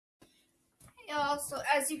y'all. So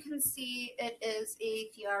as you can see, it is a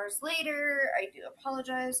few hours later. I do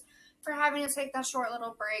apologize for having to take that short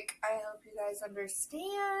little break. I hope you guys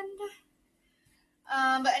understand.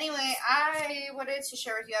 But anyway, I wanted to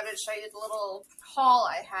share with you how to show you the little haul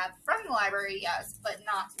I have from the library, yes, but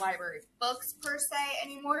not library books per se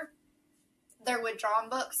anymore. They're withdrawn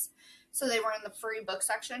books, so they were in the free book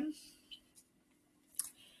section.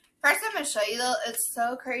 First, I'm going to show you, though, it's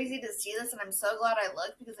so crazy to see this, and I'm so glad I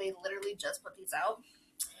looked because they literally just put these out.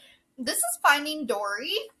 This is Finding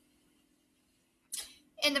Dory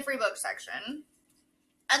in the free book section.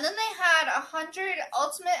 And then they had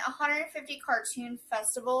Ultimate 150 Cartoon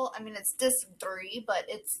Festival. I mean, it's disc 3, but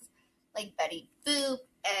it's like Betty Boop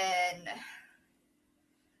and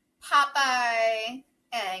Popeye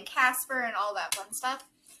and Casper and all that fun stuff.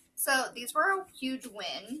 So these were a huge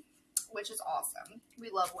win, which is awesome. We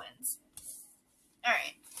love wins.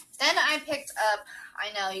 Alright, then I picked up,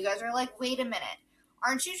 I know, you guys are like, wait a minute.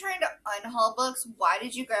 Aren't you trying to unhaul books? Why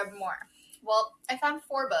did you grab more? Well, I found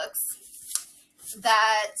 4 books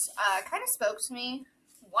that kind of spoke to me.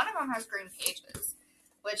 One of them has green pages,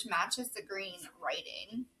 which matches the green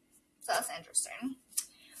writing. So that's interesting.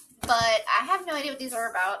 But I have no idea what these are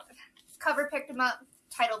about. Cover picked them up,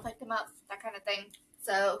 title picked them up, that kind of thing.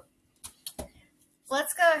 So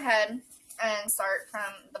let's go ahead and start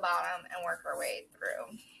from the bottom and work our way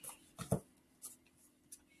through.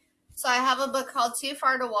 So I have a book called Too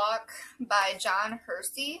Far to Walk by John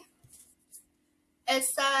Hersey. It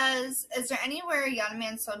says, is there anywhere a young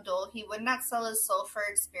man so dull he would not sell his soul for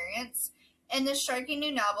experience? In this striking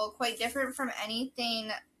new novel, quite different from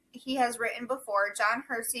anything he has written before, John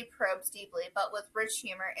Hersey probes deeply, but with rich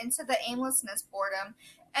humor, into the aimlessness, boredom,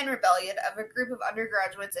 and rebellion of a group of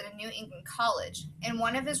undergraduates in a New England college. In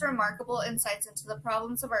one of his remarkable insights into the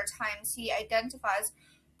problems of our times, he identifies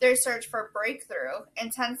their search for breakthrough,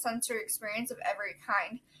 intense sensory experience of every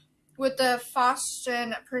kind, with the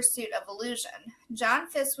Faustian pursuit of illusion. John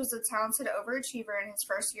Fiske was a talented overachiever in his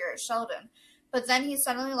first year at Sheldon, but then he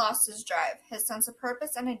suddenly lost his drive, his sense of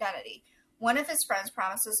purpose and identity. One of his friends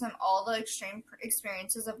promises him all the extreme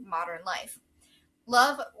experiences of modern life.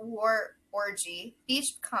 Love, war, orgy,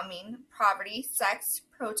 beach coming, poverty, sex,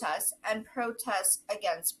 protests, and protests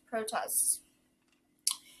against protests.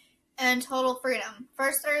 And total freedom.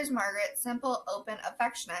 First there is Margaret, simple, open,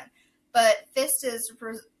 affectionate, but Fiske is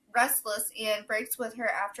restless and breaks with her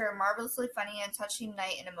after a marvelously funny and touching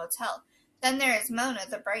night in a motel. Then there is Mona,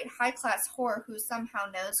 the bright, high-class whore who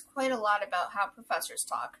somehow knows quite a lot about how professors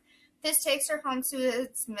talk. This takes her home to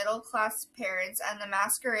its middle-class parents, and the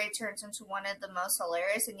masquerade turns into one of the most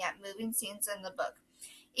hilarious and yet moving scenes in the book.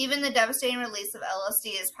 Even the devastating release of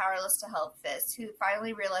LSD is powerless to help Fiske, who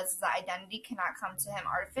finally realizes that identity cannot come to him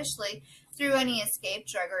artificially through any escape,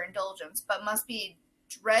 drug, or indulgence, but must be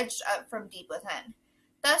dredged up from deep within.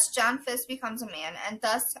 Thus, John Fiske becomes a man, and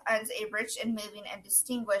thus ends a rich and moving and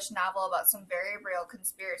distinguished novel about some very real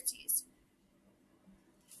conspiracies.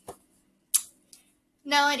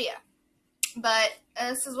 No idea. But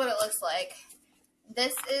this is what it looks like.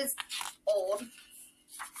 This is old,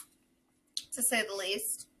 to say the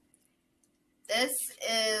least. This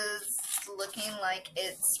is looking like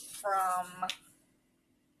it's from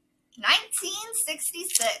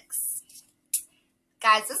 1966.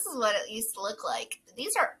 Guys, this is what it used to look like.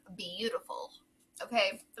 These are beautiful.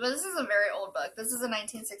 Okay, but this is a very old book. This is a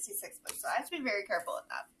 1966 book, so I have to be very careful with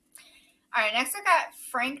that. Alright, next I got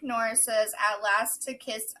Frank Norris's At Last to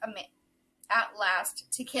Kiss Amanda.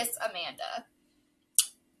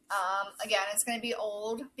 Again, it's going to be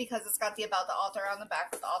old because it's got the About the Author on the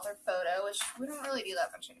back with the author photo, which we don't really do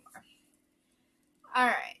that much anymore.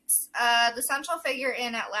 Alright, the central figure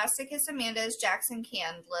in At Last to Kiss Amanda is Jackson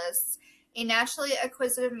Candless, a naturally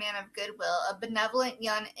acquisitive man of goodwill, a benevolent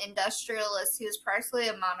young industrialist who is partially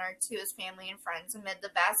a monarch to his family and friends amid the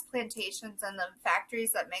vast plantations and the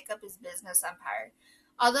factories that make up his business empire.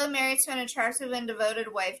 Although married to an attractive and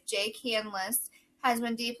devoted wife, Jay Candless has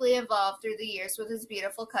been deeply involved through the years with his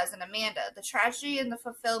beautiful cousin Amanda. The tragedy and the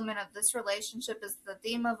fulfillment of this relationship is the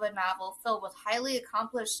theme of a novel filled with highly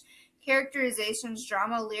accomplished characterizations,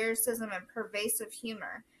 drama, lyricism, and pervasive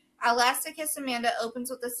humor. At Last to Kiss Amanda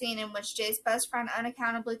opens with a scene in which Jay's best friend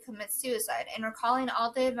unaccountably commits suicide. In recalling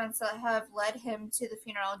all the events that have led him to the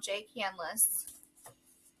funeral, Jay Candless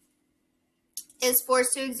is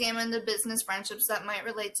forced to examine the business friendships that might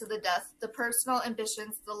relate to the death, the personal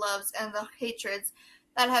ambitions, the loves, and the hatreds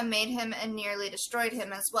that have made him and nearly destroyed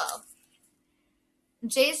him as well.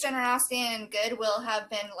 Jay's generosity and goodwill have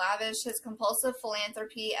been lavish, his compulsive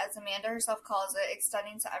philanthropy, as Amanda herself calls it,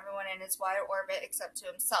 extending to everyone in his wide orbit except to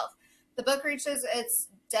himself. The book reaches its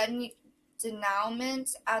denouement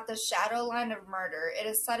at the shadow line of murder. It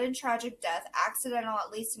is sudden tragic death, accidental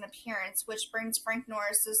at least in appearance, which brings Frank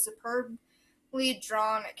Norris's superbly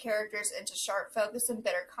drawn characters into sharp focus and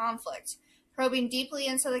bitter conflict. Probing deeply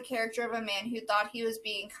into the character of a man who thought he was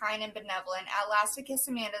being kind and benevolent, At Last to Kiss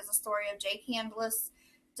Amanda is the story of Jake Handless'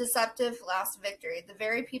 deceptive last victory. The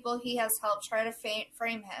very people he has helped try to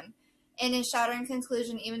frame him. In his shattering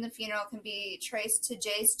conclusion, even the funeral can be traced to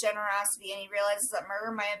Jay's generosity, and he realizes that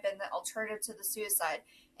murder might have been the alternative to the suicide.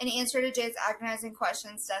 In answer to Jay's agonizing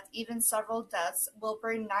questions, death, even several deaths, will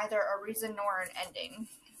bring neither a reason nor an ending.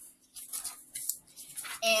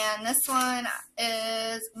 And this one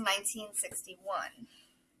is 1961.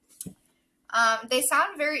 They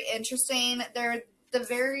sound very interesting. They're the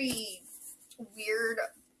very weird,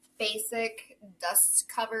 basic dust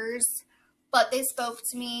covers, but they spoke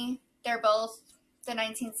to me. They're both the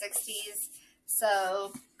 1960s,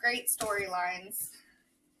 so great storylines.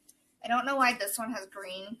 I don't know why this one has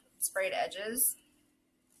green sprayed edges,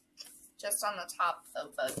 just on the top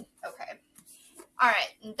of the, okay.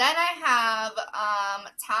 Alright, then I have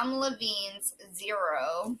Tom Levine's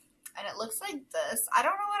Zero, and it looks like this. I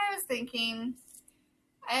don't know what I was thinking.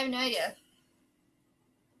 I have no idea.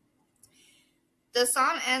 The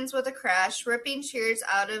song ends with a crash, ripping cheers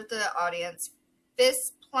out of the audience.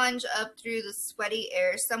 Fists plunge up through the sweaty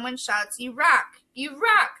air. Someone shouts, "You rock! You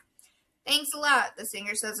rock!" "Thanks a lot," the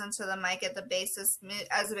singer says into the mic as the bassist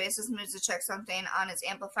moves to check something on his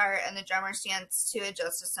amplifier and the drummer stands to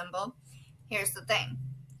adjust a cymbal. Here's the thing.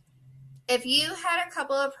 If you had a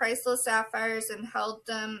couple of priceless sapphires and held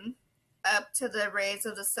them up to the rays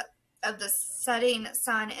of the setting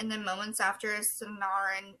sun in the moments after a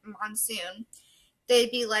Sonoran monsoon,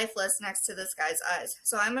 they'd be lifeless next to this guy's eyes.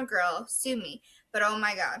 So I'm a girl, sue me, but oh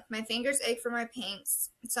my god, my fingers ache for my paints,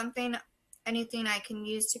 anything I can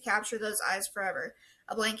use to capture those eyes forever.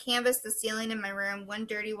 A blank canvas, the ceiling in my room, one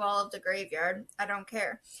dirty wall of the graveyard, I don't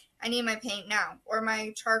care. I need my paint now, or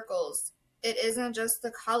my charcoals. It isn't just the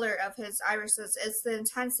color of his irises, it's the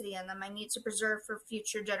intensity in them I need to preserve for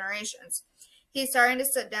future generations. He's starting to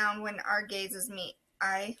sit down when our gazes meet.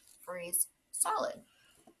 I freeze solid.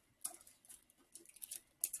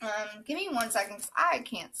 Give me 1 second because I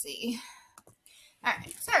can't see.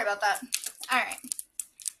 Alright, sorry about that. Alright.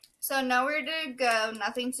 So nowhere to go,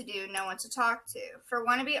 nothing to do, no one to talk to. For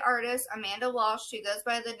wannabe artist Amanda Walsh, who goes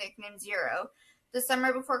by the nickname Zero, the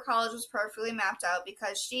summer before college was perfectly mapped out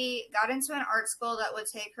because she got into an art school that would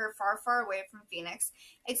take her far, far away from Phoenix,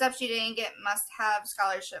 except she didn't get must-have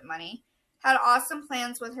scholarship money. Had awesome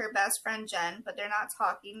plans with her best friend Jen, but they're not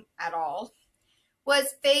talking at all.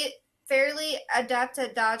 Was fairly adept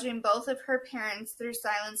at dodging both of her parents through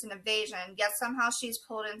silence and evasion, yet somehow she's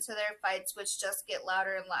pulled into their fights, which just get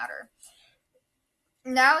louder and louder.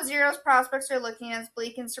 Now Zero's prospects are looking as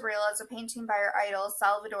bleak and surreal as a painting by her idol,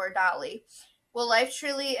 Salvador Dali. Will life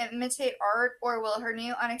truly imitate art, or will her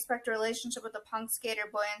new unexpected relationship with the punk skater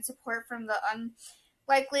boy and support from the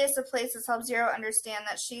unlikeliest of places help Zero understand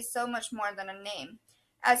that she's so much more than a name?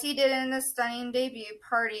 As he did in this stunning debut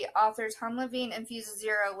party, author Tom Levine infuses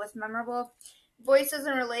Zero with memorable voices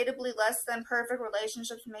and relatably less than perfect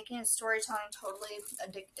relationships, making his storytelling totally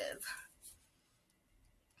addictive.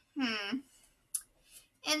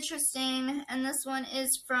 Interesting. And this one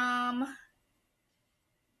is from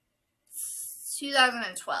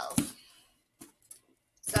 2012.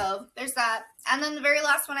 So there's that. And then the very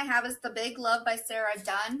last one I have is The Big Love by Sarah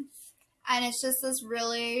Dunn. And it's just this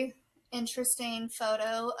really interesting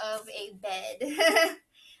photo of a bed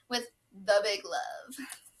with the big love.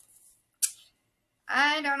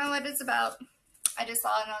 I don't know what it's about. I just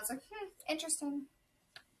saw it and I was like, interesting.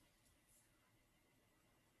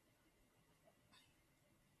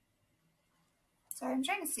 Sorry, I'm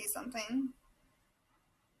trying to see something.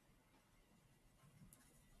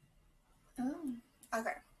 Oh,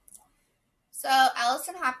 okay. So,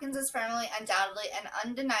 Allison Hopkins is firmly, undoubtedly, and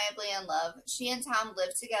undeniably in love. She and Tom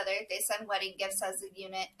live together. They send wedding gifts as a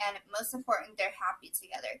unit, and most important, they're happy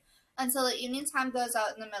together. Until the evening Tom goes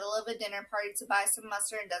out in the middle of a dinner party to buy some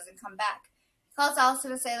mustard and doesn't come back. He calls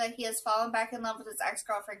Allison to say that he has fallen back in love with his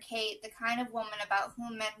ex-girlfriend, Kate, the kind of woman about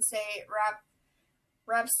whom men say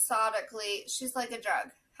rhapsodically, she's like a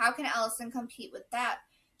drug. How can Allison compete with that?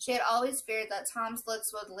 She had always feared that Tom's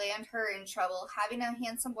looks would land her in trouble. Having a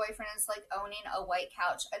handsome boyfriend is like owning a white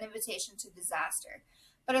couch, an invitation to disaster.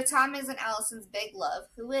 But if Tom isn't Allison's big love,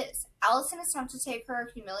 who is? Allison is tempted to take her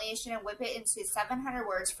humiliation and whip it into 700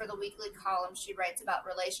 words for the weekly column she writes about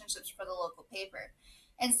relationships for the local paper.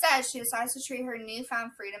 Instead, she decides to treat her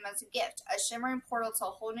newfound freedom as a gift, a shimmering portal to a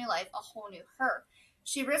whole new life, a whole new her.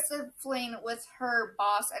 She risks a fling with her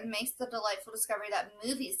boss and makes the delightful discovery that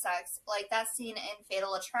movie sex, like that scene in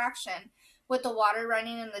Fatal Attraction, with the water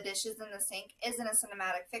running and the dishes in the sink, isn't a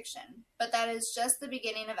cinematic fiction. But that is just the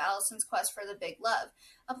beginning of Allison's quest for the big love.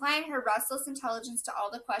 Applying her restless intelligence to all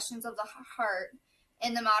the questions of the heart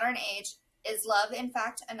in the modern age, is love in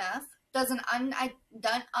fact enough? Does an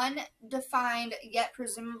undefined yet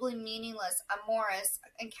presumably meaningless amorous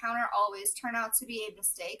encounter always turn out to be a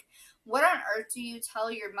mistake? What on earth do you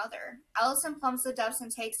tell your mother? Allison plumbs the depths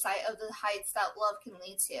and takes sight of the heights that love can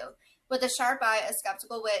lead to. With a sharp eye, a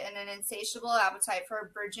skeptical wit, and an insatiable appetite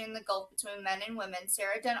for bridging the gulf between men and women,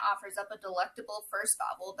 Sarah Dent offers up a delectable first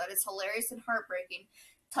novel that is hilarious and heartbreaking,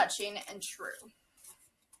 touching and true.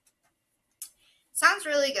 Sounds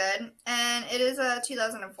really good, and it is a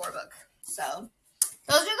 2004 book. So,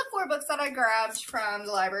 those are the 4 books that I grabbed from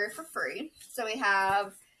the library for free. So we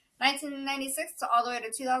have 1996 to all the way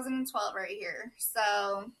to 2012 right here.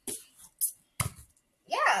 So,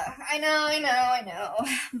 yeah, I know.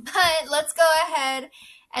 But let's go ahead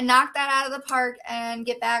and knock that out of the park and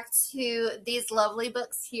get back to these lovely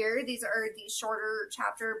books here. These are the shorter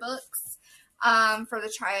chapter books for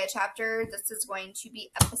the Triad chapter. This is going to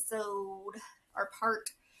be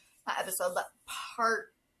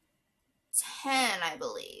part 10, I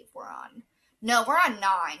believe we're on. No, we're on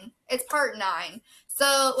 9. It's part 9.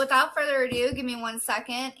 So without further ado, give me 1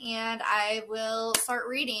 second and I will start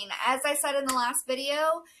reading. As I said in the last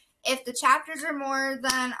video, if the chapters are more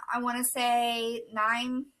than, I want to say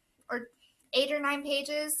 8 or 9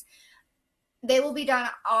 pages, they will be done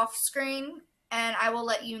off screen. And I will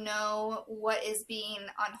let you know what is being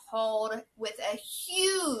unhauled with a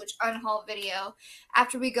huge unhaul video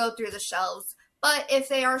after we go through the shelves. But if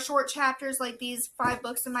they are short chapters like these 5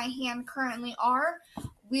 books in my hand currently are,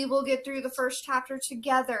 we will get through the first chapter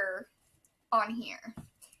together on here.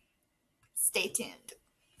 Stay tuned.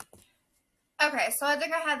 Okay, so I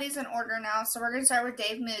think I have these in order now. So we're going to start with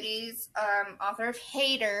Dave Moody's, author of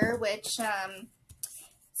Hater, which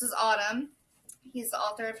this is Autumn. He's the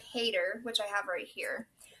author of Hater, which I have right here.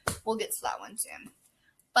 We'll get to that one soon.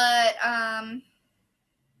 But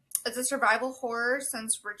it's a survival horror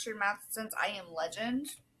since Richard Matheson's I Am Legend.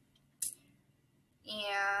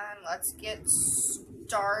 And let's get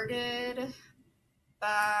started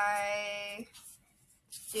by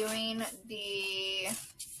doing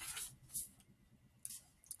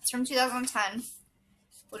it's from 2010.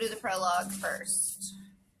 We'll do the prologue first.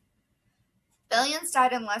 Billions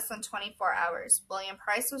died in less than 24 hours. William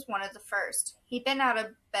Price was one of the first. He'd been out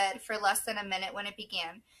of bed for less than a minute when it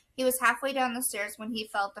began. He was halfway down the stairs when he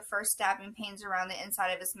felt the first stabbing pains around the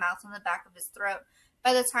inside of his mouth and the back of his throat.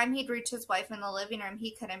 By the time he'd reached his wife in the living room,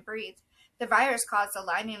 he couldn't breathe. The virus caused the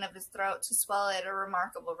lining of his throat to swell at a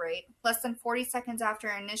remarkable rate. Less than 40 seconds after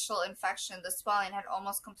initial infection, the swelling had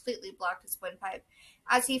almost completely blocked his windpipe.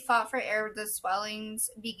 As he fought for air, the swellings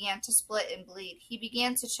began to split and bleed. He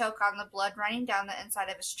began to choke on the blood running down the inside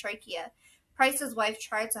of his trachea. Price's wife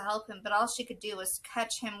tried to help him, but all she could do was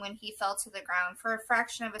catch him when he fell to the ground. For a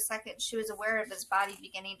fraction of a second, she was aware of his body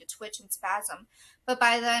beginning to twitch and spasm, but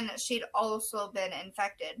by then she'd also been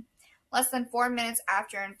infected. Less than 4 minutes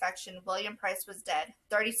after infection, William Price was dead.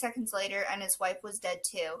 30 seconds later, and his wife was dead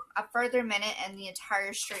too. A further minute, and the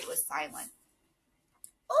entire street was silent.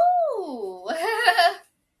 Ooh!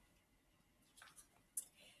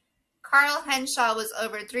 Carl Henshaw was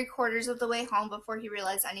over 3/4 of the way home before he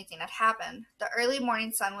realized anything had happened. The early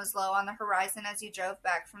morning sun was low on the horizon as he drove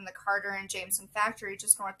back from the Carter and Jameson factory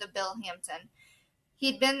just north of Billhampton.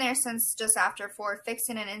 He'd been there since just after 4,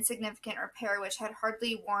 fixing an insignificant repair which had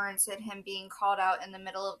hardly warranted him being called out in the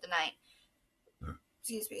middle of the night.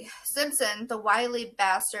 Simpson, the wily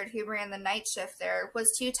bastard who ran the night shift there,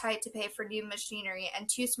 was too tight to pay for new machinery and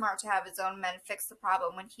too smart to have his own men fix the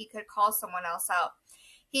problem when he could call someone else out.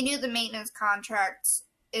 He knew the maintenance contracts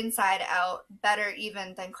inside out better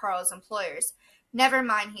even than Carl's employers. Never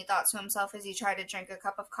mind, he thought to himself as he tried to drink a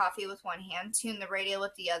cup of coffee with one hand, tune the radio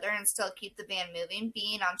with the other, and still keep the band moving.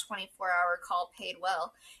 Being on 24-hour call paid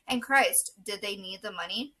well. And Christ, did they need the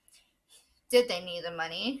money?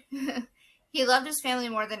 He loved his family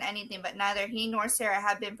more than anything, but neither he nor Sarah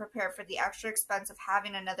had been prepared for the extra expense of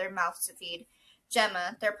having another mouth to feed.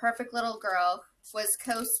 Gemma, their perfect little girl, was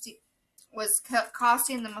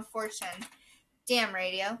costing them a fortune. Damn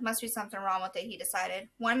radio. Must be something wrong with it, he decided.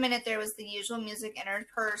 1 minute there was the usual music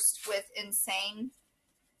interspersed with insane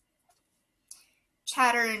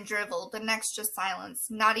chatter and drivel. The next just silence.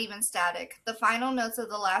 Not even static. The final notes of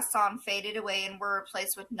the last song faded away and were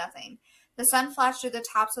replaced with nothing. The sun flashed through the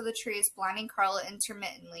tops of the trees, blinding Carl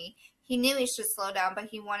intermittently. He knew he should slow down, but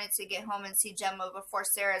he wanted to get home and see Gemma before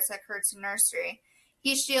Sarah took her to nursery.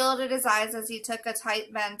 He shielded his eyes as he took a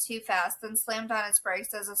tight bend too fast, then slammed on his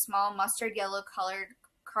brakes as a small mustard yellow-colored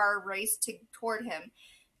car raced toward him,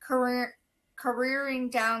 careering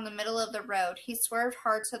down the middle of the road. He swerved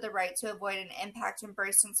hard to the right to avoid an impact and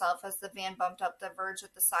braced himself as the van bumped up the verge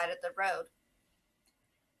at the side of the road.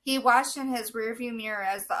 He watched in his rearview mirror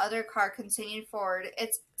as the other car continued forward,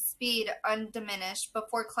 its speed undiminished,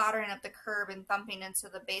 before clattering up the curb and thumping into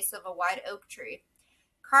the base of a wide oak tree.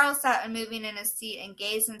 Carl sat unmoving in his seat and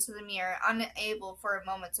gazed into the mirror, unable for a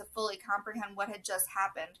moment to fully comprehend what had just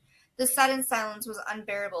happened. The sudden silence was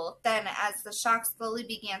unbearable. Then, as the shock slowly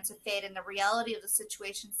began to fade and the reality of the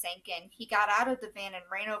situation sank in, he got out of the van and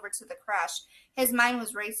ran over to the crash. His mind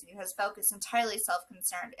was racing, his focus entirely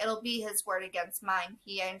self-concerned. It'll be his word against mine,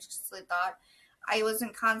 he anxiously thought. I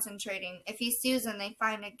wasn't concentrating. If he sues and they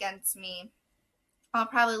find against me, I'll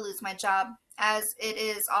probably lose my job. As it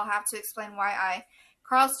is, I'll have to explain why I...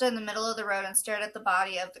 Carl stood in the middle of the road and stared at the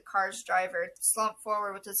body of the car's driver, slumped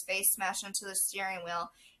forward with his face smashed into the steering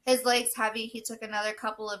wheel. His legs heavy, he took another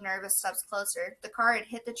couple of nervous steps closer. The car had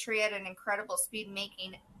hit the tree at an incredible speed,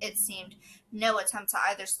 making, it seemed, no attempt to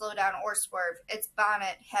either slow down or swerve. Its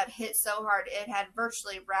bonnet had hit so hard it had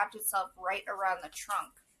virtually wrapped itself right around the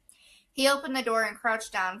trunk. He opened the door and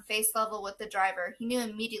crouched down, face level with the driver. He knew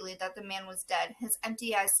immediately that the man was dead. His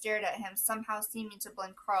empty eyes stared at him, somehow seeming to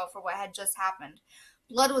blame Carl for what had just happened.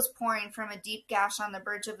 Blood was pouring from a deep gash on the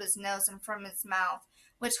bridge of his nose and from his mouth,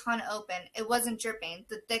 which hung open. It wasn't dripping.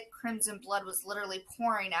 The thick crimson blood was literally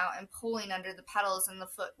pouring out and pooling under the pedals in the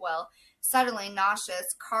footwell. Suddenly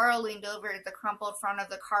nauseous, Carl leaned over the crumpled front of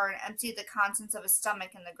the car and emptied the contents of his stomach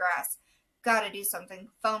in the grass. Gotta do something.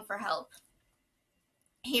 Phone for help.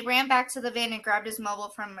 He ran back to the van and grabbed his mobile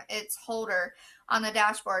from its holder on the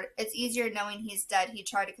dashboard. It's easier knowing he's dead, he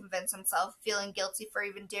tried to convince himself, feeling guilty for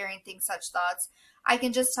even daring think such thoughts. I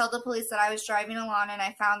can just tell the police that I was driving along and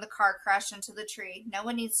I found the car crashed into the tree. No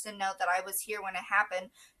one needs to know that I was here when it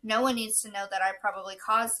happened. No one needs to know that I probably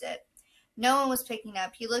caused it. No one was picking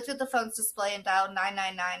up. He looked at the phone's display and dialed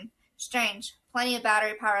 999. Strange. Plenty of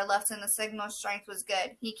battery power left and the signal strength was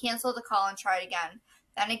good. He canceled the call and tried again.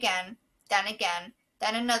 Then again. Then again.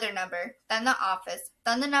 Then another number, then the office,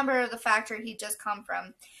 then the number of the factory he'd just come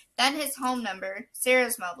from, then his home number,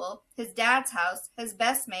 Sarah's mobile, his dad's house, his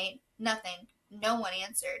best mate, nothing. No one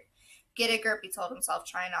answered. Get a grip, he told himself,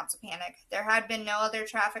 trying not to panic. There had been no other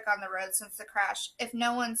traffic on the road since the crash. If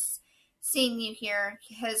no one's seen you here,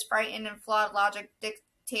 his frightened and flawed logic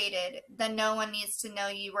dictated, then no one needs to know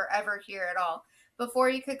you were ever here at all. Before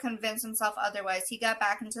he could convince himself otherwise, he got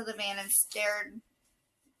back into the van and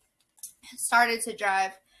started to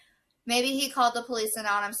drive. Maybe he called the police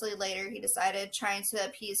anonymously later, he decided, trying to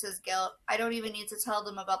appease his guilt. I don't even need to tell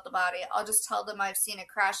them about the body. I'll just tell them I've seen a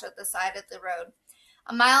crash at the side of the road.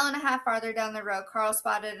 A mile and a half farther down the road, Carl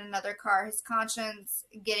spotted another car, his conscience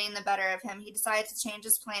getting the better of him. He decided to change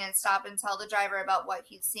his plan and stop and tell the driver about what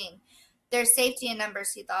he'd seen. There's safety in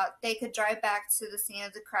numbers, he thought. They could drive back to the scene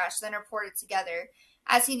of the crash, then report it together.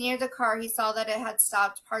 As he neared the car, he saw that it had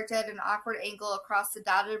stopped, parked at an awkward angle across the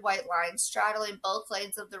dotted white line, straddling both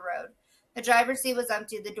lanes of the road. The driver's seat was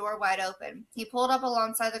empty, the door wide open. He pulled up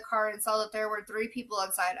alongside the car and saw that there were 3 people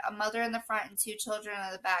inside, a mother in the front and 2 children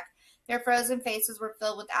in the back. Their frozen faces were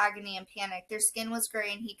filled with agony and panic. Their skin was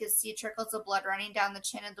gray, and he could see trickles of blood running down the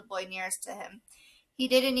chin of the boy nearest to him. He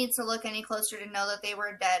didn't need to look any closer to know that they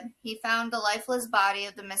were dead. He found the lifeless body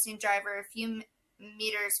of the missing driver a few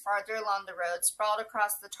meters farther along the road, sprawled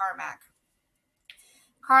across the tarmac.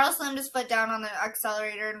 Carl slammed his foot down on the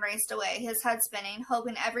accelerator and raced away, his head spinning,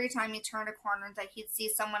 hoping every time he turned a corner that he'd see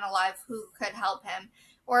someone alive who could help him,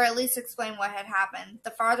 or at least explain what had happened.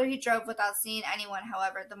 The farther he drove without seeing anyone,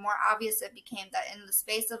 however, the more obvious it became that in the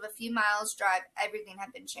space of a few miles' drive, everything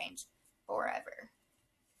had been changed. Forever.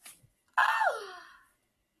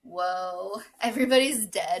 Whoa. Everybody's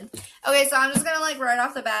dead. Okay, so I'm just gonna, right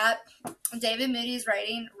off the bat, David Moody's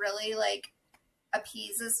writing really,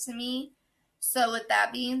 appeases to me. So with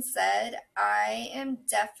that being said, I am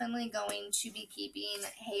definitely going to be keeping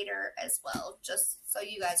Hater as well, just so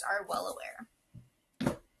you guys are well aware.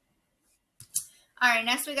 Alright,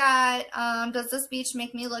 next we got, Does This Beach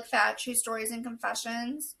Make Me Look Fat? True Stories and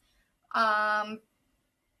Confessions.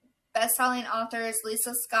 Best-selling authors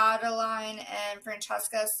Lisa Scottoline and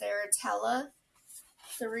Francesca Seriatella.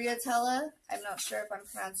 I'm not sure if I'm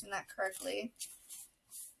pronouncing that correctly.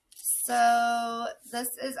 So this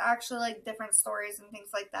is actually different stories and things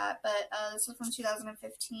like that, but this is from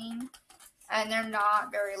 2015, and they're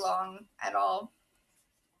not very long at all.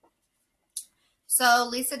 So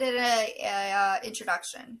Lisa did a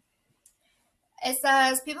introduction, It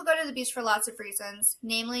says, people go to the beach for lots of reasons,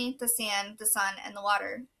 namely the sand, the sun, and the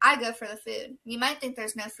water. I go for the food. You might think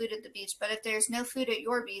there's no food at the beach, but if there's no food at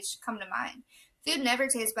your beach, come to mine. Food never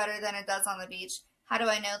tastes better than it does on the beach. How do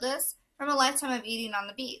I know this? From a lifetime of eating on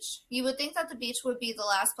the beach. You would think that the beach would be the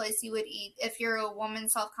last place you would eat if you're a woman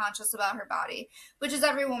self-conscious about her body, which is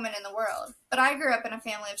every woman in the world. But I grew up in a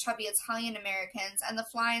family of chubby Italian Americans, and the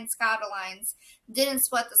flying Scottalines didn't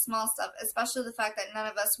sweat the small stuff, especially the fact that none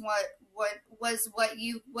of us was what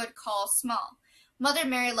you would call small. Mother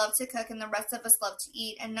Mary loved to cook, and the rest of us loved to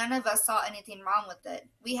eat, and none of us saw anything wrong with it.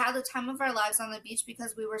 We had the time of our lives on the beach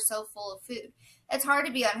because we were so full of food. It's hard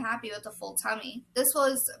to be unhappy with a full tummy. This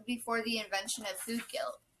was before the invention of food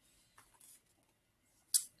guilt.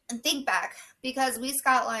 And think back, because we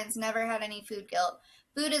Scottlines never had any food guilt.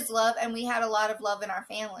 Food is love, and we had a lot of love in our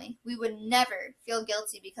family. We would never feel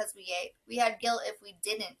guilty because we ate. We had guilt if we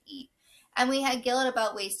didn't eat. And we had guilt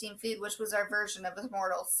about wasting food, which was our version of a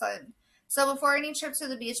mortal sin. So before any trip to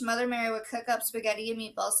the beach, Mother Mary would cook up spaghetti and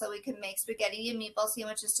meatballs so we could make spaghetti and meatball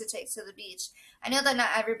sandwiches to take to the beach. I know that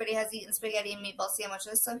not everybody has eaten spaghetti and meatball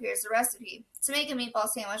sandwiches, so here's the recipe. To make a meatball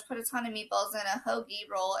sandwich, put a ton of meatballs in a hoagie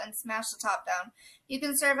roll and smash the top down. You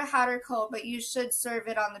can serve it hot or cold, but you should serve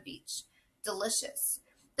it on the beach. Delicious.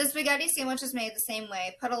 The spaghetti sandwich is made the same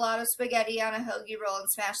way. Put a lot of spaghetti on a hoagie roll and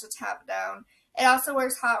smash the top down. It also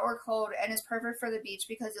works hot or cold and is perfect for the beach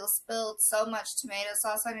because you'll spill so much tomato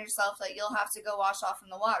sauce on yourself that you'll have to go wash off in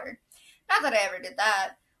the water. Not that I ever did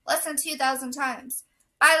that. Less than 2,000 times.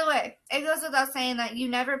 By the way, it goes without saying that you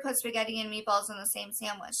never put spaghetti and meatballs in the same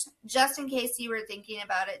sandwich. Just in case you were thinking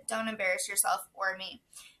about it, don't embarrass yourself or me.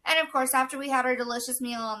 And of course, after we had our delicious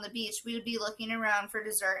meal on the beach, we would be looking around for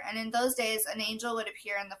dessert, and in those days, an angel would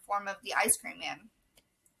appear in the form of the ice cream man.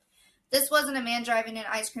 This wasn't a man driving an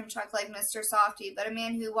ice cream truck like Mr. Softy, but a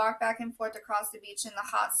man who walked back and forth across the beach in the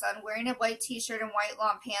hot sun, wearing a white t-shirt and white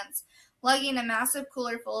long pants, lugging a massive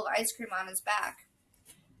cooler full of ice cream on his back.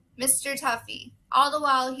 Mr. Tuffy. All the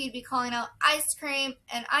while, he'd be calling out, ice cream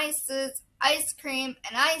and ices, ice cream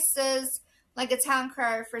and ices, like a town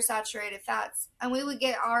crier for saturated fats. And we would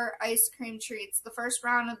get our ice cream treats the first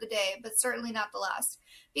round of the day, but certainly not the last.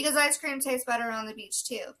 Because ice cream tastes better on the beach,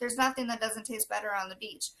 too. There's nothing that doesn't taste better on the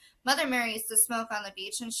beach. Mother Mary used to smoke on the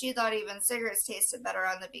beach, and she thought even cigarettes tasted better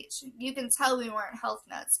on the beach. You can tell we weren't health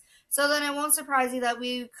nuts. So then it won't surprise you that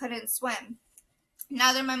we couldn't swim.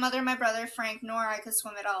 Neither my mother, my brother, Frank, nor I could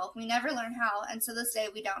swim at all. We never learned how, and to this day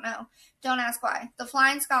we don't know. Don't ask why. The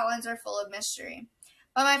Flying Scotlands are full of mystery.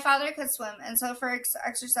 But my father could swim, and so for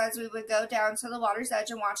exercise we would go down to the water's edge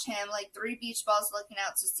and watch him like 3 beach balls looking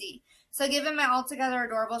out to sea. So given my altogether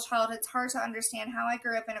adorable childhood, it's hard to understand how I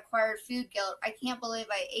grew up and acquired food guilt. I can't believe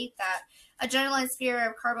I ate that. A generalized fear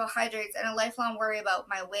of carbohydrates and a lifelong worry about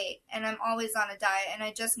my weight. And I'm always on a diet, and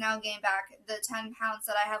I just now gained back the 10 pounds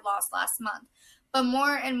that I had lost last month. But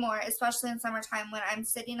more and more, especially in summertime when I'm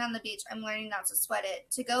sitting on the beach, I'm learning not to sweat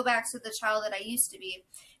it, to go back to the child that I used to be,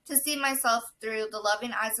 to see myself through the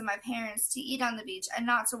loving eyes of my parents, to eat on the beach, and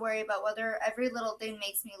not to worry about whether every little thing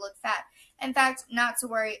makes me look fat. In fact, not to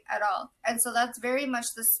worry at all. And so that's very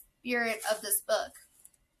much the spirit of this book.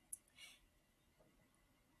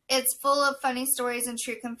 It's full of funny stories and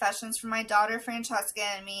true confessions from my daughter Francesca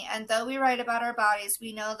and me, and though we write about our bodies,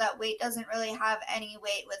 we know that weight doesn't really have any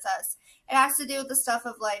weight with us. It has to do with the stuff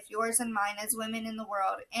of life, yours and mine as women in the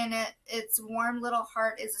world, and its warm little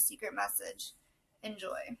heart is a secret message.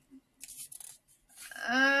 Enjoy.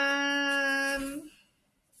 I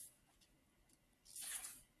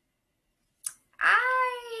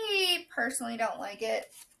personally don't like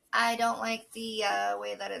it. I don't like the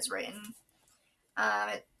way that it's written.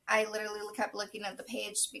 I literally kept looking at the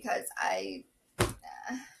page because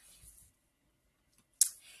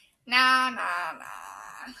nah.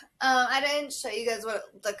 I didn't show you guys what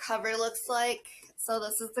the cover looks like. So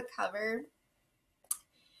this is the cover.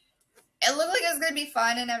 It looked like it was going to be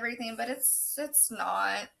fun and everything, but it's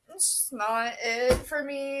not. It's just not it for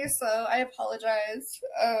me, so I apologize.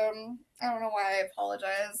 I don't know why I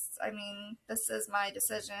apologize. I mean, this is my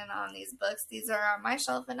decision on these books. These are on my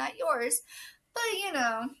shelf and not yours. But, you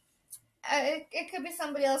know, it could be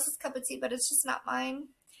somebody else's cup of tea, but it's just not mine.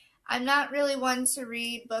 I'm not really one to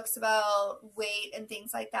read books about weight and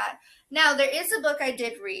things like that. Now, there is a book I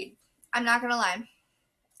did read. I'm not going to lie.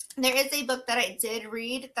 There is a book that I did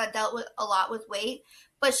read that dealt with a lot with weight,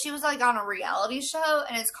 but she was like on a reality show,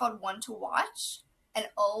 and it's called One to Watch. And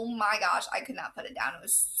oh my gosh, I could not put it down. It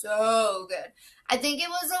was so good. I think it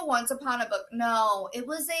was a Once Upon a Book. No, it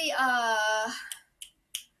was a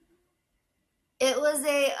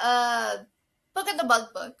Book of the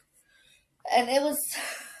Bug book. And it was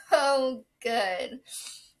so good.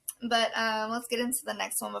 But let's get into the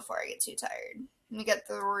next one before I get too tired. We got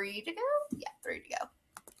 3 to go? Yeah, 3 to go.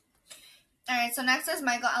 Alright, so next is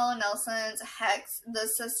Michael Allen Nelson's Hex, The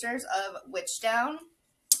Sisters of Witchdown.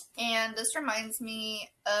 And this reminds me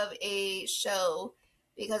of a show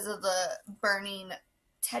because of the burning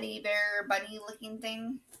teddy bear bunny looking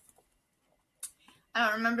thing. I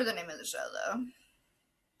don't remember the name of the show though.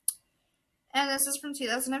 And this is from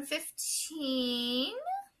 2015.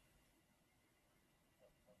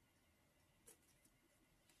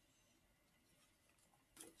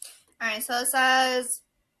 Alright, so it says,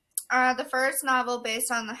 the first novel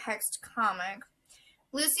based on the Hexed comic.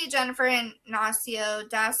 Lucy Jennifer Ignacio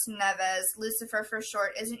das Neves, Lucifer for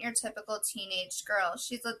short, isn't your typical teenage girl.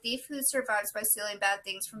 She's a thief who survives by stealing bad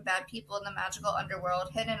things from bad people in the magical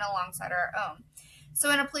underworld, hidden alongside our own. So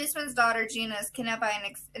when a policeman's daughter, Gina, is kidnapped by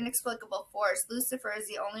an inexplicable force, Lucifer is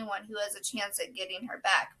the only one who has a chance at getting her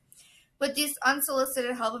back. With the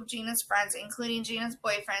unsolicited help of Gina's friends, including Gina's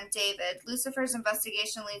boyfriend, David, Lucifer's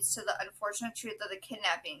investigation leads to the unfortunate truth of the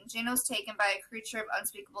kidnapping. Gina was taken by a creature of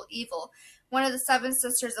unspeakable evil, one of the 7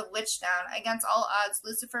 sisters of Witchdown. Against all odds,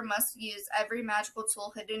 Lucifer must use every magical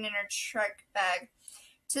tool hidden in her trick bag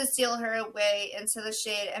to steal her away into the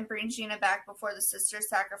shade and bring Gina back before the sisters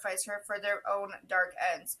sacrifice her for their own dark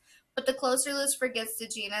ends. But the closer Lucifer gets to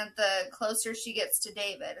Gina, the closer she gets to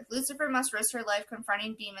David. Lucifer must risk her life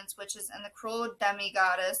confronting demons, witches, and the cruel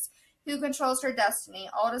demi-goddess who controls her destiny,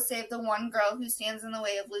 all to save the one girl who stands in the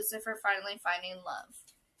way of Lucifer finally finding love.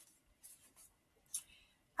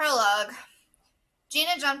 Prologue.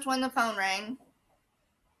 Gina jumped when the phone rang.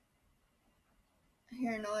 I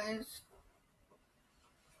hear a noise.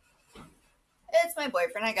 It's my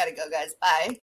boyfriend. I gotta go, guys. Bye.